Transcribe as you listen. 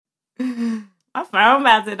My phone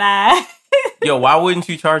about to die. Yo, why wouldn't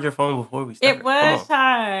you charge your phone before we started? It was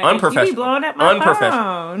charged. Unprofessional. You be blowing up my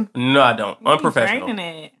phone. No, I don't. You Unprofessional.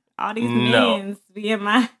 Draining it. All these men's be in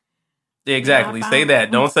my... Exactly. Say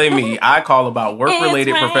that. Don't say me. I call about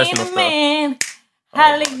work-related professional stuff. Man.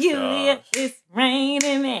 Hallelujah. It's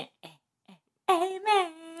raining, man.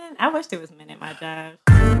 Amen. I wish there was men at my job.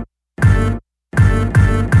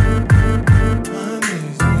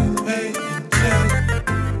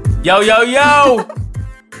 Yo.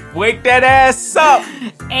 Wake that ass up.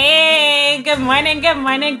 Hey, good morning.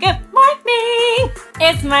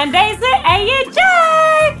 It's Mondays with A and J.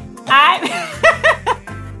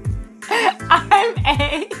 I'm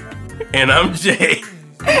A. And I'm J.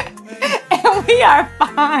 And we are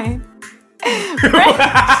fine.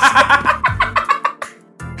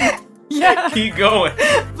 Yeah. Keep going.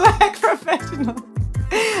 Black professional.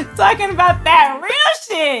 Talking about that real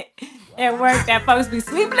shit at work that folks be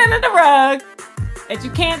sweeping under the rug that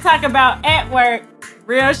you can't talk about at work.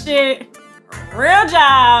 Real shit, real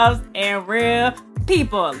jobs, and real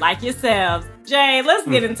people like yourselves. Jay, let's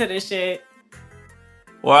get into this shit.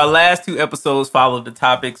 Well, our last two episodes followed the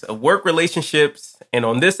topics of work relationships, and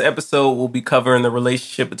on this episode, we'll be covering the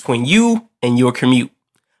relationship between you and your commute.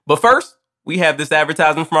 But first, we have this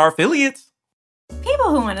advertisement from our affiliates. People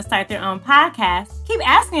who want to start their own podcast keep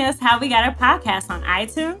asking us how we got our podcast on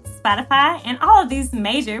iTunes, Spotify, and all of these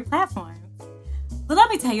major platforms. Well, let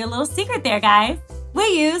me tell you a little secret there, guys. We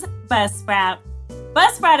use Buzzsprout.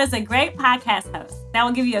 Buzzsprout is a great podcast host that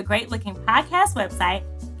will give you a great-looking podcast website,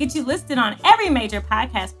 get you listed on every major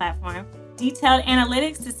podcast platform, detailed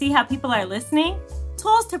analytics to see how people are listening,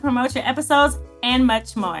 tools to promote your episodes, and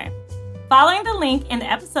much more. Following the link in the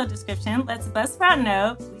episode description lets Buzzsprout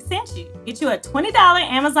know we sent you. Get you a $20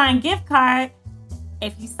 Amazon gift card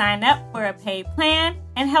if you sign up for a paid plan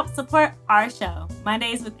and help support our show,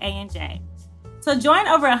 Mondays with A and J. So join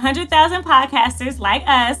over 100,000 podcasters like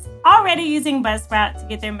us already using Buzzsprout to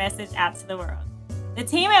get their message out to the world. The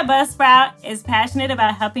team at Buzzsprout is passionate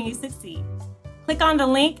about helping you succeed. Click on the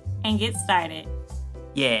link and get started.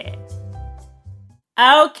 Yeah.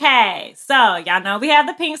 Okay, so y'all know we have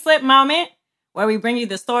the pink slip moment where we bring you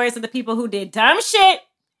the stories of the people who did dumb shit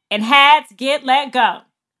and had to get let go.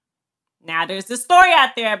 Now there's this story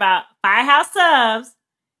out there about Firehouse Subs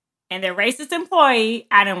and their racist employee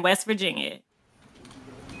out in West Virginia.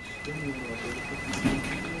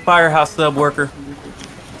 Firehouse Sub worker,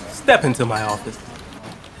 step into my office.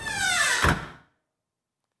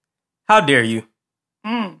 How dare you?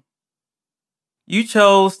 You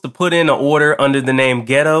chose to put in an order under the name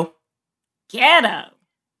Ghetto. Ghetto?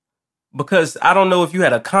 Because I don't know if you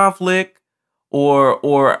had a conflict or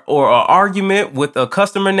an argument with a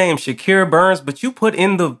customer named Shakira Burns, but you put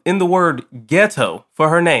in the word Ghetto for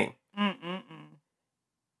her name.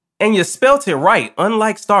 And you spelt it right,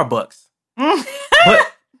 unlike Starbucks.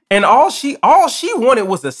 And all she wanted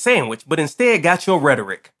was a sandwich, but instead got your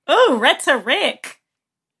rhetoric. Ooh, rhetoric.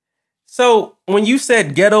 So when you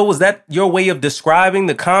said ghetto, was that your way of describing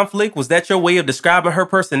the conflict? Was that your way of describing her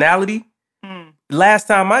personality? Last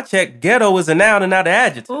time I checked, ghetto is a noun and not an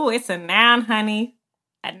adjective. Ooh, it's a noun, honey.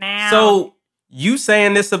 A noun. So you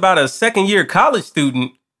saying this about a second-year college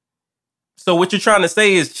student. So what you're trying to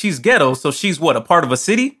say is she's ghetto, so she's what, a part of a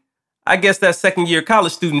city? I guess that second-year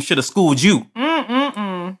college student should have schooled you.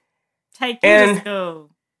 Take you to school.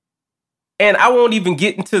 And I won't even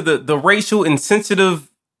get into the racial insensitive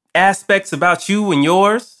aspects about you and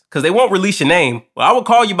yours, because they won't release your name. Well, I will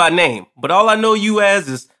call you by name, but all I know you as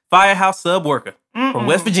is Firehouse Sub worker from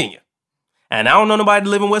West Virginia. And I don't know nobody to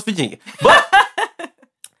live in West Virginia. But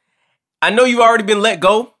I know you've already been let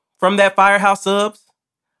go from that Firehouse Subs,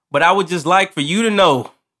 but I would just like for you to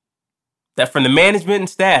know that from the management and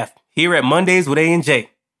staff here at Mondays with A and J,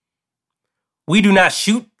 we do not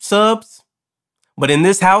shoot subs, but in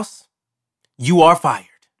this house, you are fired.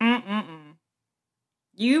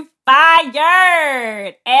 You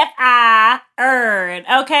fired. F-I-erd.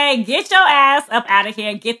 Okay, get your ass up out of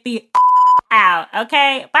here. Get the out.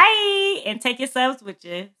 Okay, bye. And take your subs with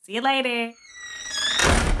you. See you later.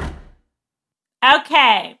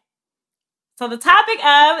 Okay. So the topic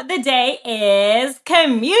of the day is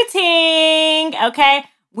commuting. Okay,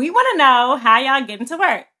 we want to know how y'all getting to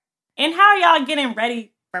work and how y'all getting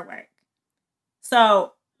ready for work.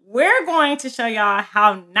 So we're going to show y'all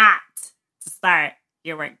how not to start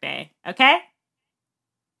your work day, okay?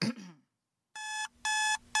 Oh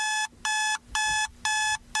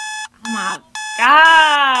my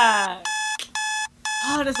God.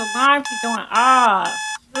 Oh, this alarm keeps going off.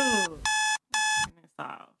 Ooh.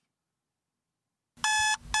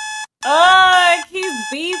 Oh, it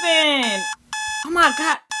keeps beeping. Oh my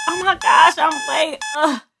God. Oh my gosh, I'm late.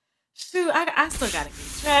 Shoot, I still gotta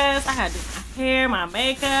get dressed. I gotta do my hair, my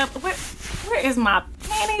makeup. Where is my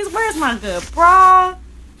panties? Where's my good bra?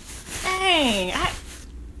 Dang.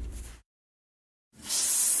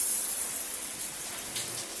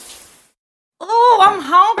 Oh, I'm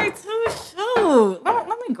hungry too. Shoot. Let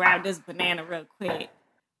me grab this banana real quick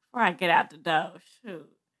before I get out the door. Shoot.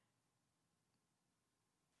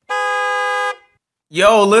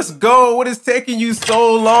 Yo, let's go. What is taking you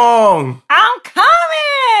so long? I'm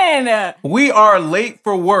coming. We are late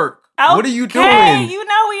for work. Okay, what are you doing? You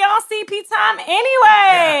know we on CP time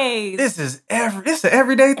anyways. This is an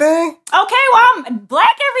everyday thing. Okay, well I'm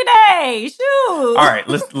black every day. Shoot. All right,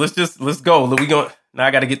 let's go. Now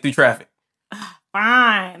I got to get through traffic.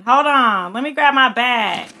 Fine. Hold on. Let me grab my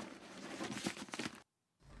bag.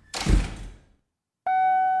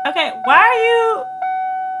 Okay, why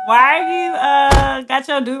are you got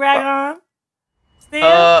your do-rag on?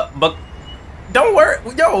 Still? But don't worry.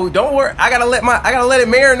 Don't worry. I gotta let it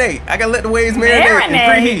marinate. I gotta let the waves marinate and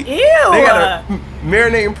preheat. Ew. They gotta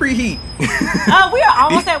marinate and preheat. We are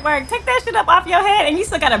almost at work. Take that shit up off your head, and you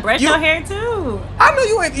still gotta brush your hair too. I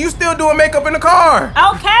know you still doing makeup in the car.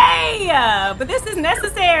 Okay, but this is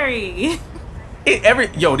necessary.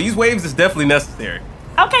 These waves is definitely necessary.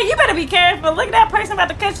 Okay, you better be careful. Look at that person about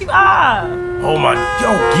to cut you off. Oh my,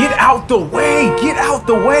 get out the way. Get out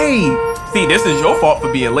the way. See, this is your fault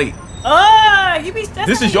for being late. You be stressing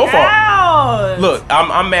This is me your out. fault. Look,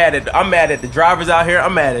 I'm mad at the drivers out here.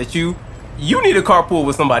 I'm mad at you. You need a carpool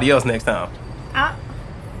with somebody else next time.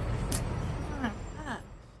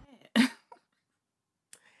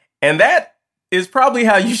 And that is probably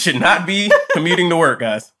how you should not be commuting to work,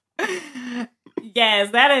 guys.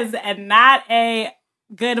 Yes, that is not a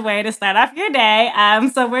good way to start off your day.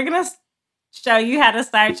 So we're going to show you how to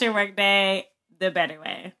start your work day the better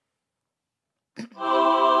way.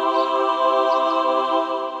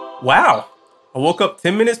 Wow. I woke up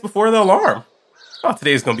 10 minutes before the alarm. Oh,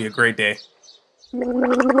 today's going to be a great day.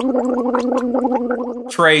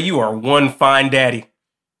 Trey, you are one fine daddy.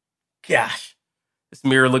 Gosh, this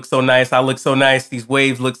mirror looks so nice. I look so nice. These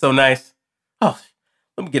waves look so nice. Oh,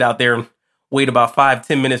 let me get out there and wait about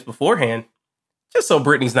 5-10 minutes beforehand. Just so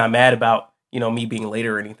Brittany's not mad about, me being late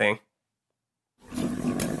or anything.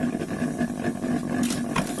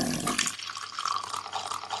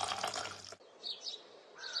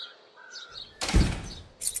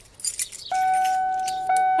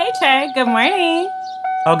 Hey, Trey. Good morning.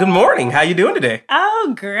 Oh, good morning. How you doing today?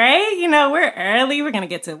 Oh, great. We're early. We're going to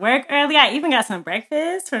get to work early. I even got some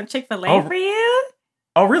breakfast from Chick-fil-A for you.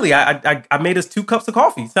 Oh, really? I made us 2 cups of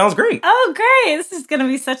coffee. Sounds great. Oh, great. This is going to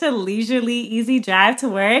be such a leisurely, easy drive to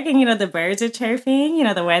work. And, the birds are chirping.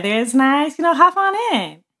 The weather is nice. Hop on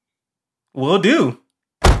in. Will do.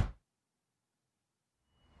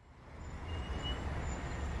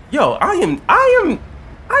 Yo, I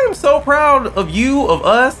am so proud of you, of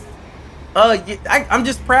us. I'm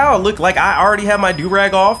just proud. Look, like I already have my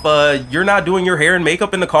do-rag off. You're not doing your hair and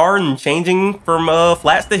makeup in the car and changing from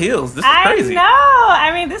flats to heels. This is crazy. I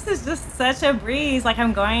know. This is just such a breeze. Like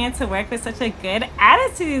I'm going into work with such a good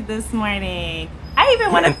attitude this morning. I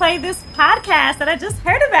even want to play this podcast that I just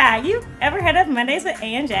heard about. You ever heard of Mondays with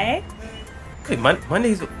A&J? Wait,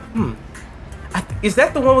 Mondays. Is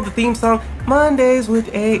that the one with the theme song? Mondays with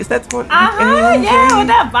A. Is that the one? Yeah, with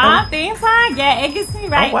that bomb theme song. Yeah, it gets me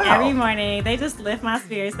right wow. every morning. They just lift my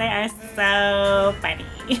spirits. They are so funny.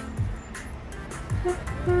 It's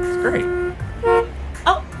great.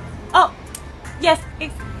 Oh, yes.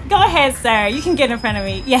 Go ahead, sir. You can get in front of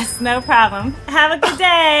me. Yes, no problem. Have a good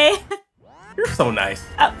day. You're so nice.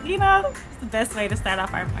 Oh, it's the best way to start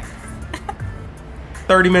off our mornings.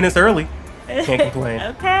 30 minutes early. Can't complain.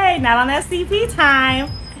 Okay, not on that CP time.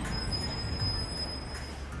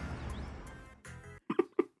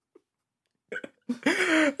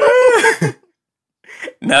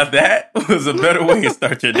 Now that was a better way to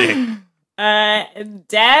start your day.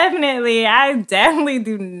 Definitely. I definitely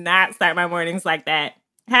do not start my mornings like that.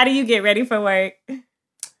 How do you get ready for work?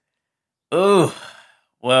 Oh,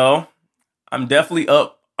 well, I'm definitely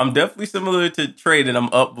up. I'm definitely similar to Trey that I'm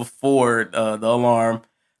up before the alarm.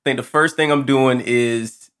 I think the first thing I'm doing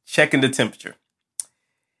is checking the temperature.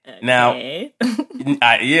 Okay.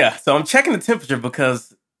 Now, so I'm checking the temperature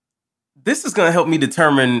because this is going to help me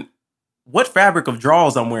determine what fabric of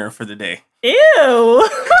drawers I'm wearing for the day. Ew.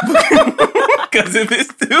 Because if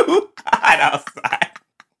it's too hot outside,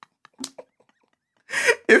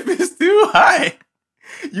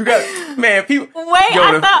 you got, man, people. Wait,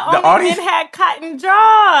 I thought only men had cotton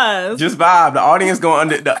drawers. Just vibe. The audience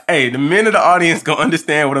the men of the audience gonna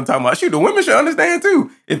understand what I'm talking about. Shoot, the women should understand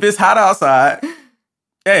too. If it's hot outside,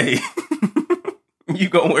 hey, you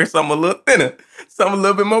gonna wear something a little thinner, something a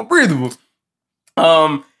little bit more breathable.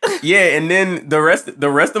 Yeah, and then the rest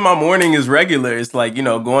of my morning is regular. It's like,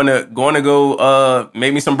 going to go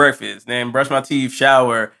make me some breakfast, then brush my teeth,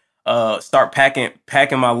 shower, start packing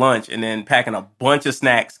my lunch, and then packing a bunch of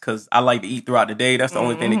snacks because I like to eat throughout the day. That's the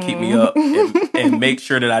only thing that keep me up and make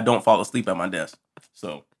sure that I don't fall asleep at my desk.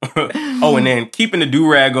 So, and then keeping the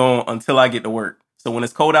do-rag on until I get to work. So when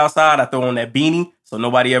it's cold outside, I throw on that beanie so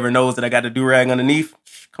nobody ever knows that I got the do-rag underneath.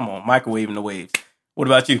 Come on, microwaving the waves. What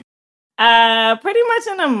about you? Pretty much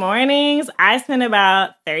in the mornings, I spend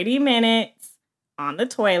about 30 minutes on the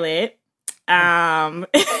toilet. But I'm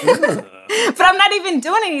not even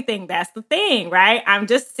doing anything. That's the thing, right? I'm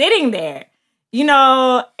just sitting there.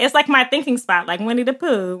 It's like my thinking spot, like Winnie the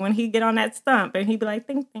Pooh, when he get on that stump and he'd be like,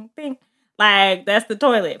 think, think, think. Like, that's the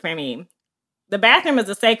toilet for me. The bathroom is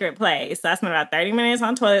a sacred place. So I spend about 30 minutes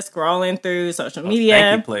on the toilet scrolling through social media.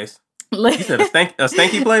 Stanky place. You said a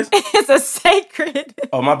stanky place? It's a sacred.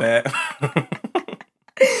 Oh, my bad.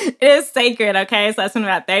 It is sacred, okay? So I spend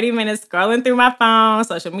about 30 minutes scrolling through my phone,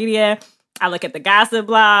 social media. I look at the gossip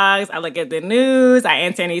blogs. I look at the news. I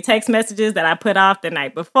answer any text messages that I put off the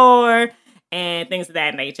night before and things of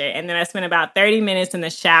that nature. And then I spend about 30 minutes in the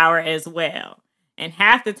shower as well. And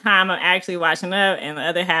half the time I'm actually washing up and the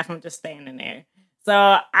other half I'm just standing there. So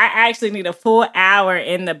I actually need a full hour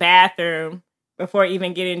in the bathroom before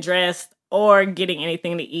even getting dressed or getting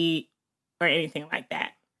anything to eat or anything like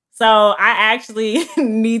that. So I actually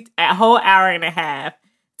need a whole hour and a half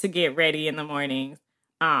to get ready in the mornings.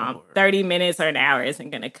 30 minutes or an hour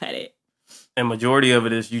isn't going to cut it. And majority of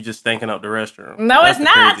it is you just stinking up the restroom. No, that's it's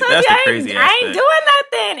not. That's the crazy aspect. I ain't doing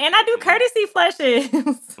nothing. And I do courtesy flushes.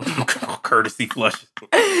 Courtesy flushes.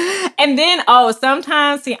 And then,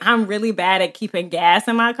 sometimes, I'm really bad at keeping gas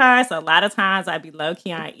in my car. So a lot of times I be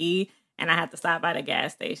low-key on E and I have to stop by the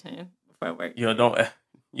gas station before work.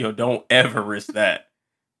 Don't ever risk that.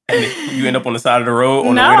 And you end up on the side of the road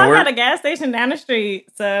on the way to work? No, I got a gas station down the street.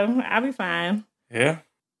 So I'll be fine. Yeah.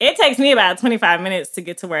 It takes me about 25 minutes to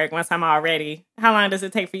get to work once I'm all ready. How long does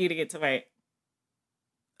it take for you to get to work?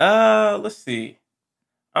 Let's see.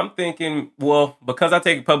 I'm thinking, because I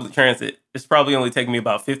take public transit, it's probably only taking me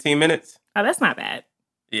about 15 minutes. Oh, that's not bad.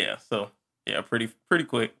 Yeah, so, pretty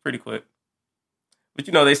quick. But,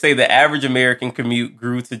 they say the average American commute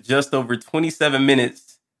grew to just over 27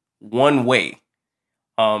 minutes one way.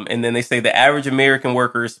 And then they say the average American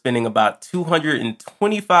worker is spending about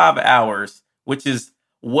 225 hours, which is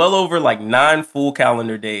well over like 9 full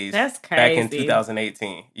calendar days. That's crazy. Back in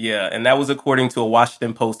 2018. Yeah, and that was according to a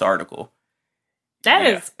Washington Post article. That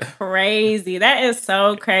is crazy. That is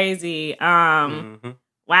so crazy.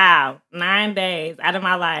 Wow, 9 days out of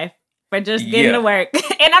my life for just getting to work.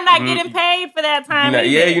 And I'm not getting paid for that time.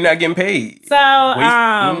 You're not getting paid.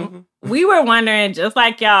 So, we were wondering, just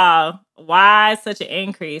like y'all, why such an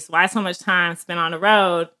increase? Why so much time spent on the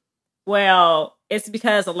road? Well, it's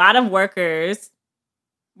because a lot of workers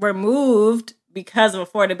were moved because of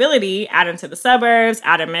affordability out into the suburbs,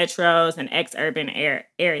 out of metros, and ex-urban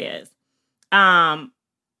areas.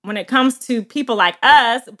 When it comes to people like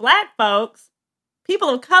us, Black folks, people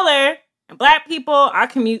of color, and Black people, our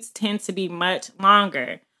commutes tend to be much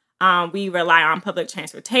longer. We rely on public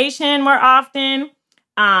transportation more often.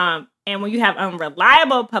 And when you have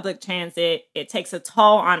unreliable public transit, it takes a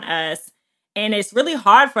toll on us. And it's really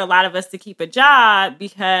hard for a lot of us to keep a job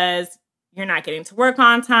because you're not getting to work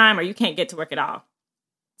on time or you can't get to work at all.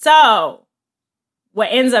 So what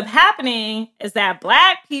ends up happening is that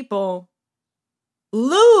Black people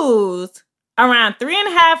lose around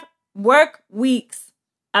 3.5 work weeks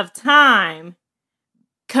of time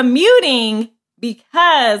commuting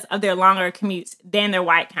because of their longer commutes than their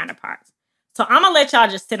white counterparts. So I'm going to let y'all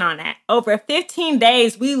just sit on that. Over 15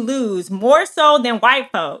 days, we lose more so than white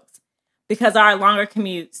folks because of our longer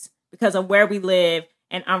commutes, because of where we live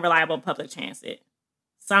and unreliable public transit.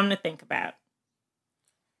 Something to think about.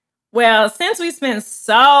 Well, since we spend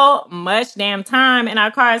so much damn time in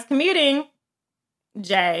our cars commuting,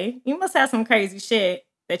 Jay, you must have some crazy shit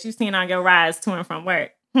that you've seen on your rides to and from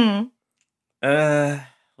work.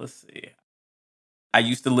 Let's see. I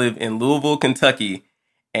used to live in Louisville, Kentucky,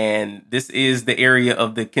 and this is the area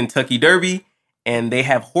of the Kentucky Derby, and they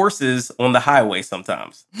have horses on the highway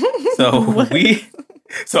sometimes. So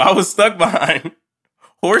I was stuck behind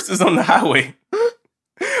horses on the highway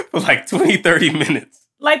for like 20, 30 minutes.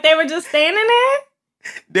 Like they were just standing there?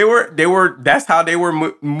 They were, that's how they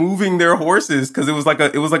were moving their horses, because it was like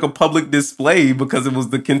a public display because it was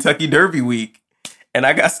the Kentucky Derby week. And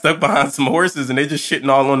I got stuck behind some horses and they just shitting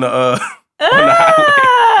all on the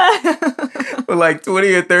highway. for like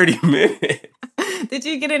 20 or 30 minutes. Did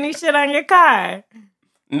you get any shit on your car?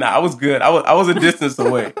 Nah, I was good. I was a distance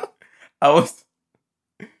away.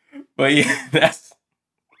 But yeah, that's...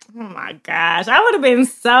 Oh my gosh. I would have been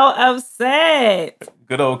so upset.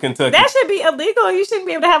 Good old Kentucky. That should be illegal. You shouldn't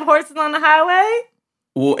be able to have horses on the highway.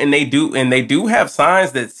 Well, and they do have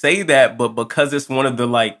signs that say that, but because it's one of the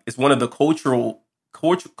cultural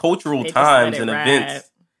times and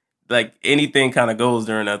events, like anything kind of goes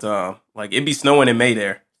during that time. Like it'd be snowing in May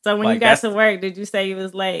there. So when you got to work, did you say you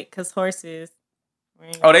was late because horses?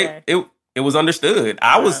 It was understood.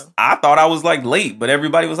 I thought I was like late, but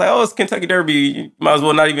everybody was like, "Oh, it's Kentucky Derby. You might as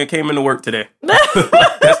well not even came into work today."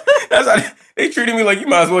 That's how they treated me, like you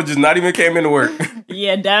might as well just not even came into work.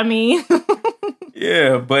 Yeah, dummy.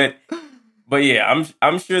 Yeah, but yeah,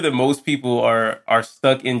 I'm sure that most people are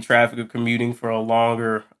stuck in traffic or commuting for a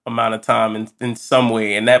longer amount of time in some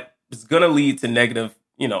way, and that is going to lead to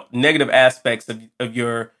negative aspects of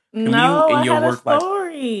your commute and your work life.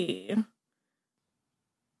 Story.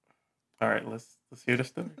 All right, let's hear the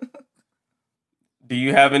story. Do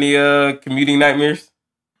you have any commuting nightmares?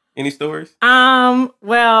 Any stories?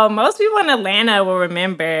 Well, most people in Atlanta will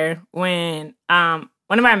remember when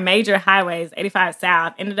one of our major highways, 85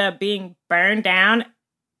 South, ended up being burned down,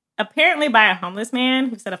 apparently by a homeless man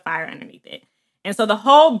who set a fire underneath it. And so the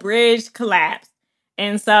whole bridge collapsed.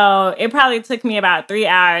 And so it probably took me about 3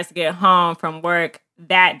 hours to get home from work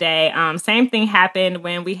that day. Same thing happened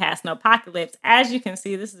when we had snowpocalypse. As you can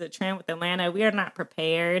see, this is a trend with Atlanta. We are not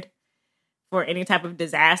prepared for any type of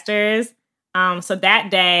disasters. So that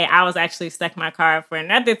day, I was actually stuck in my car for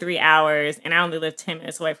another 3 hours, and I only lived 10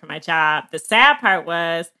 minutes away from my job. The sad part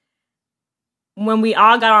was when we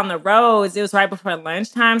all got on the roads, it was right before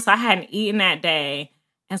lunchtime, so I hadn't eaten that day.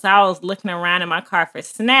 And so I was looking around in my car for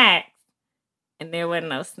snacks, and there were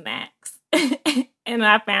no snacks. And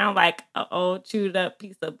I found like an old chewed up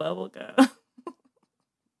piece of bubble gum.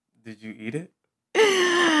 Did you eat it?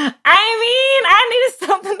 I needed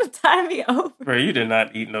something to tie me over. Bro, you did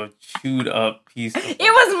not eat no chewed up piece of It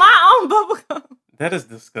was my own bubble gum. That is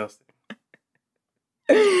disgusting.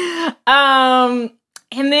 And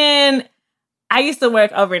then I used to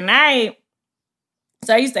work overnight.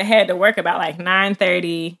 So I used to head to work about like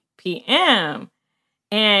 9:30 p.m.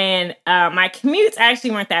 And my commutes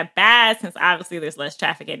actually weren't that bad since obviously there's less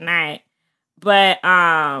traffic at night. But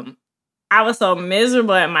I was so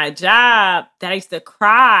miserable at my job that I used to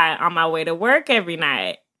cry on my way to work every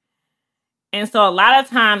night. And so a lot of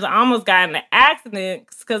times I almost got into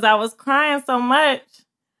accidents because I was crying so much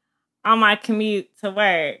on my commute to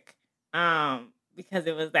work because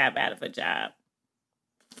it was that bad of a job.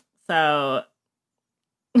 So...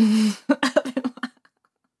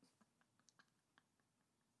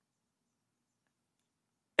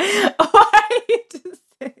 Why are you just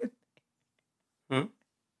saying that?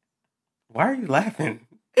 Why are you laughing?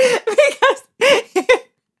 Because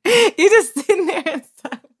you just sitting there in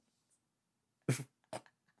silence.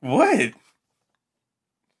 What?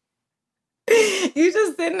 You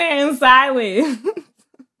just sitting there in silence.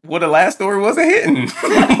 Well, the last story wasn't hitting.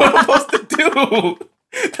 What am I supposed to do?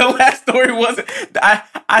 The last story wasn't...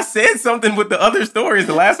 I said something with the other stories.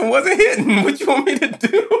 The last one wasn't hitting. What you want me to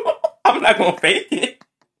do? I'm not going to fake it.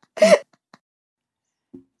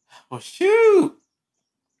 Well, shoot.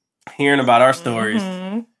 Hearing about our stories.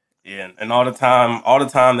 Mm-hmm. Yeah, and all the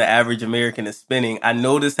time the average American is spending, I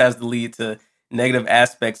know this has to lead to negative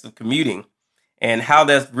aspects of commuting and how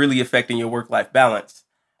that's really affecting your work-life balance.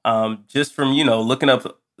 Just from, looking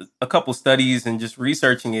up a couple studies and just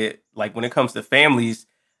researching it, like when it comes to families,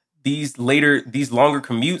 these longer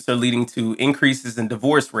commutes are leading to increases in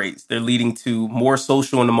divorce rates. They're leading to more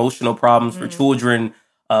social and emotional problems for children,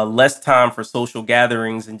 less time for social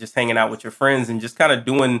gatherings and just hanging out with your friends and just kind of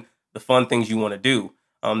doing the fun things you want to do.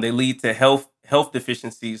 They lead to health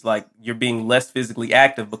deficiencies, like you're being less physically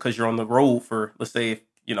active because you're on the road for, let's say,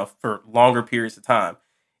 for longer periods of time.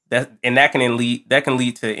 That can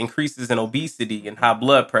lead to increases in obesity and high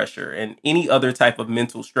blood pressure and any other type of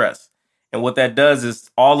mental stress. And what that does is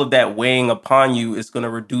all of that weighing upon you is going to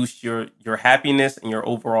reduce your happiness and your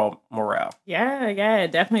overall morale. Yeah,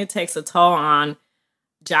 it definitely takes a toll on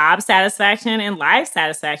job satisfaction and life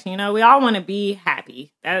satisfaction. We all want to be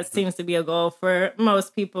happy. That seems to be a goal for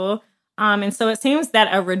most people. And so it seems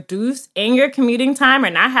that a reduce in your commuting time or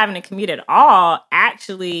not having to commute at all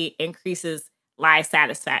actually increases life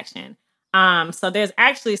satisfaction. So there's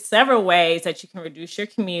actually several ways that you can reduce your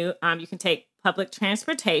commute. You can take public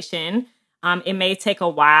transportation. It may take a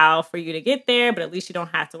while for you to get there, but at least you don't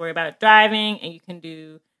have to worry about driving, and you can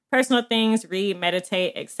do personal things, read,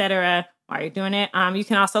 meditate, etc. while you're doing it. You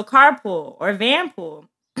can also carpool or vanpool.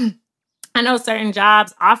 I know certain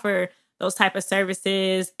jobs offer those type of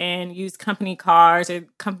services and use company cars or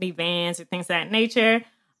company vans or things of that nature.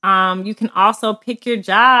 You can also pick your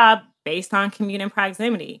job based on commute and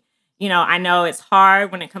proximity. I know it's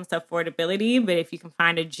hard when it comes to affordability, but if you can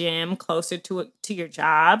find a gym closer to your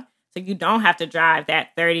job, so you don't have to drive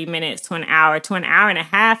that 30 minutes to an hour and a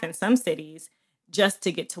half in some cities just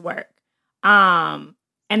to get to work. And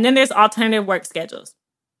then there's alternative work schedules.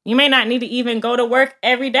 You may not need to even go to work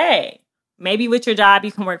every day. Maybe with your job,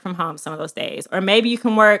 you can work from home some of those days. Or maybe you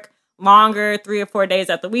can work longer, 3 or 4 days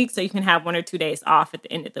out the week, so you can have 1 or 2 days off at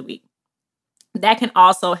the end of the week. That can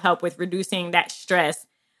also help with reducing that stress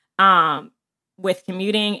with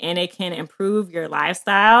commuting, and it can improve your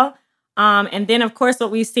lifestyle. And then, of course, what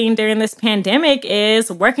we've seen during this pandemic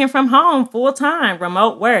is working from home full-time,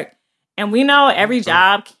 remote work. And we know every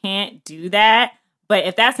job can't do that. But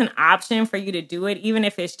if that's an option for you to do it, even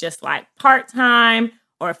if it's just like part-time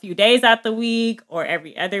or a few days out the week or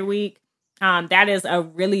every other week, that is a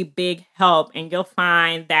really big help. And you'll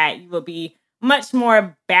find that you will be much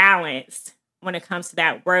more balanced when it comes to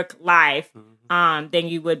that work life than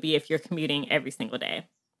you would be if you're commuting every single day.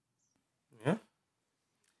 Yeah,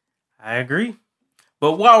 I agree.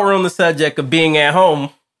 But while we're on the subject of being at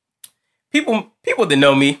home, people that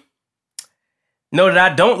know me know that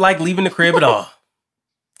I don't like leaving the crib at all.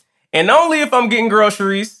 And only if I'm getting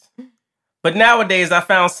groceries. But nowadays, I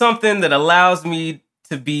found something that allows me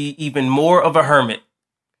to be even more of a hermit.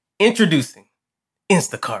 Introducing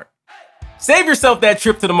Instacart. Save yourself that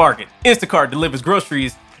trip to the market. Instacart delivers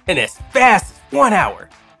groceries in as fast as 1 hour.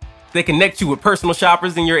 They connect you with personal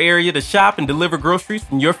shoppers in your area to shop and deliver groceries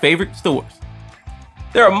from your favorite stores.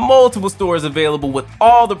 There are multiple stores available with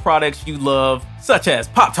all the products you love, such as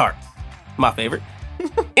Pop-Tarts, my favorite.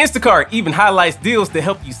 Instacart even highlights deals to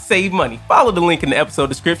help you save money. Follow the link in the episode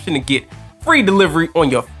description to get free delivery on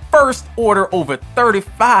your first order over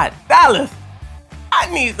 $35. I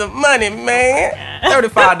need some money, man.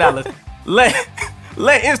 $35.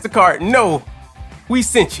 Let Instacart know we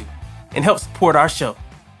sent you and help support our show.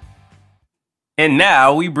 And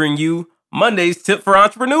now we bring you Monday's tip for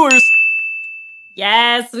entrepreneurs.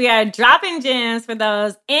 Yes, we are dropping gems for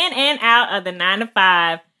those in and out of the 9 to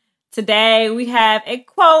 5. Today, we have a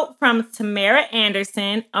quote from Tamara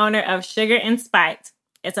Anderson, owner of Sugar and Spiked.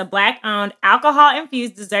 It's a Black-owned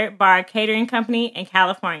alcohol-infused dessert bar catering company in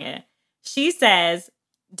California. She says,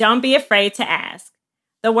 "Don't be afraid to ask.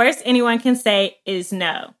 The worst anyone can say is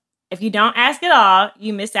no. If you don't ask at all,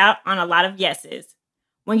 you miss out on a lot of yeses.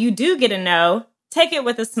 When you do get a no, take it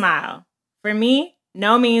with a smile. For me,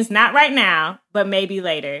 no means not right now, but maybe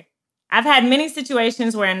later. I've had many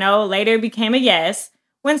situations where a no later became a yes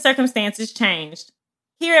when circumstances changed.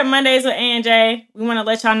 Here at Mondays with A&J, we want to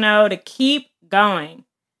let y'all know to keep going.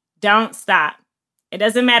 Don't stop. It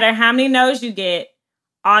doesn't matter how many no's you get.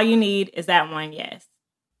 All you need is that one yes."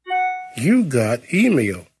 You got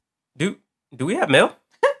email. Do we have mail?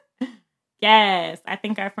 Yes, I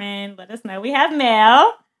think our friend let us know we have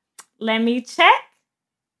mail. Let me check.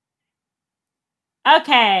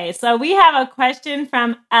 Okay, so we have a question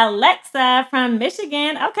from Alexa from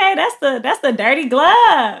Michigan. Okay, that's the dirty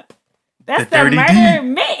glove. That's the murder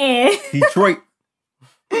mitten. Detroit.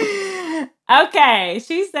 Okay,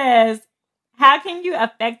 she says, how can you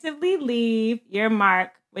effectively leave your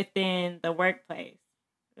mark within the workplace?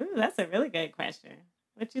 Ooh, that's a really good question.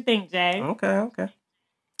 What you think, Jay? Okay.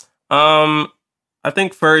 I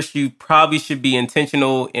think first you probably should be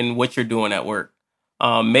intentional in what you're doing at work.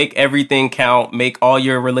 Make everything count. Make all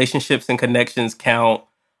your relationships and connections count.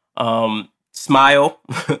 Smile.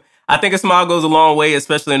 I think a smile goes a long way,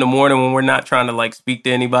 especially in the morning when we're not trying to speak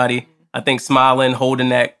to anybody. I think smiling, holding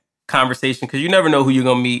that conversation, because you never know who you're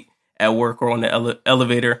going to meet at work or on the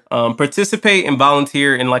elevator. Participate and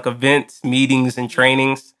volunteer in events, meetings, and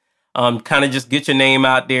trainings. Kind of just get your name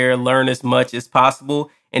out there, learn as much as possible,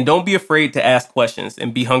 and don't be afraid to ask questions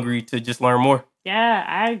and be hungry to just learn more. Yeah,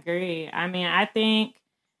 I agree. I mean, I think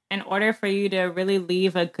in order for you to really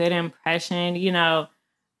leave a good impression,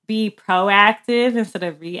 be proactive instead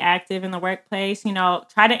of reactive in the workplace.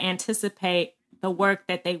 Try to anticipate the work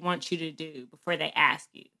that they want you to do before they ask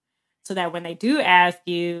you, so that when they do ask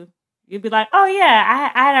you, you'll be like, oh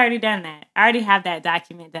yeah, I had already done that. I already have that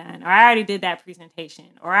document done, or I already did that presentation,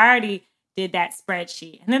 or I already did that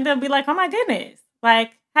spreadsheet. And then they'll be like, oh my goodness,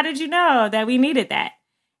 how did you know that we needed that?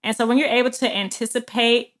 And so when you're able to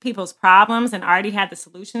anticipate people's problems and already have the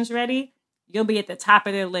solutions ready, you'll be at the top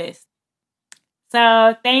of their list.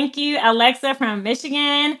 So thank you, Alexa from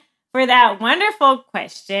Michigan, for that wonderful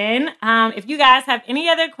question. If you guys have any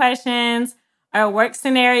other questions or work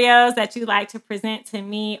scenarios that you'd like to present to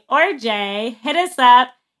me or Jay, hit us up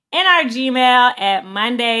and our Gmail at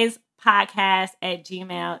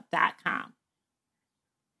mondayspodcast@gmail.com.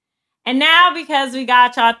 And now, because we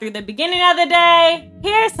got y'all through the beginning of the day,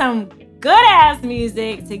 here's some good-ass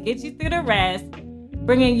music to get you through the rest,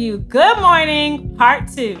 bringing you Good Morning Part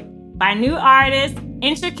 2 by new artist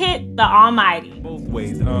Intricate the Almighty. Both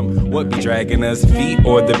ways, what be dragging us, feet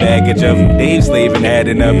or the baggage of Dave Slavin had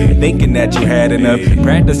enough, thinking that you had enough.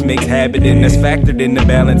 Practice makes habit in us, factored in the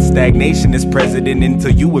balance. Stagnation is president until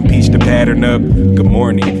you impeach the pattern up. Good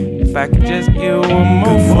morning. If I could just give one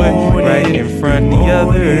more foot right in front of the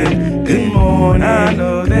other. Good morning. I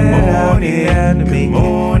know that I'll be out of me.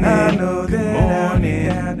 I know that I'll be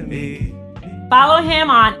out of me. Follow him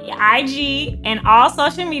on IG and all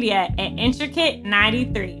social media at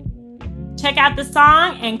Intricate93. Check out the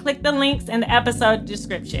song and click the links in the episode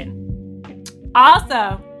description.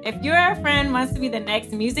 Also, if your friend wants to be the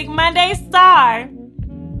next Music Monday star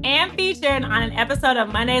and featured on an episode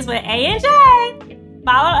of Mondays with A&J,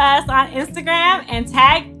 follow us on Instagram and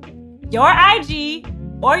tag your IG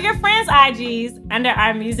or your friends' IGs under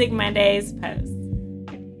our Music Mondays post.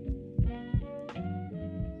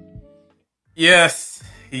 Yes.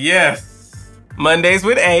 Mondays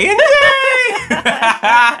with A&J.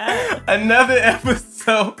 Another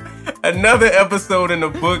episode in the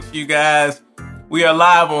books, you guys. We are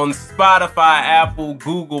live on Spotify, Apple,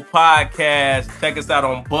 Google Podcasts. Check us out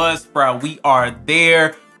on Buzzsprout. We are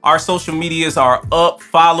there. Our social medias are up.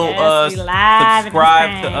 Follow us.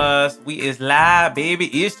 Subscribe to us. We is live, baby.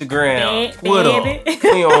 Instagram, Twitter. Baby.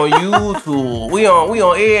 We on YouTube. We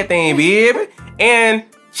on everything, baby. And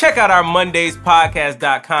check out our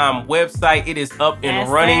mondayspodcast.com website. It is up and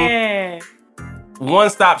running.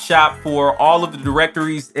 One-stop shop for all of the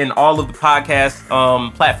directories and all of the podcast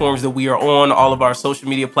platforms that we are on, all of our social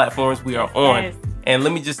media platforms we are on. Yes. And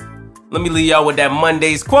let me leave y'all with that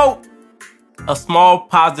Monday's quote. A small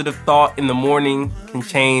positive thought in the morning can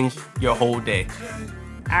change your whole day.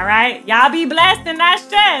 All right. Y'all be blessed and not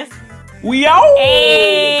stressed. We out.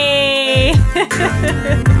 Hey.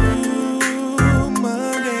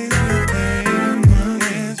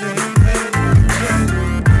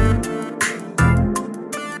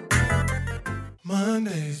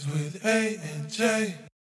 Mondays with A&J.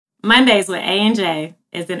 Mondays with A&J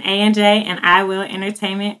is an A&J and I Will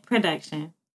Entertainment production.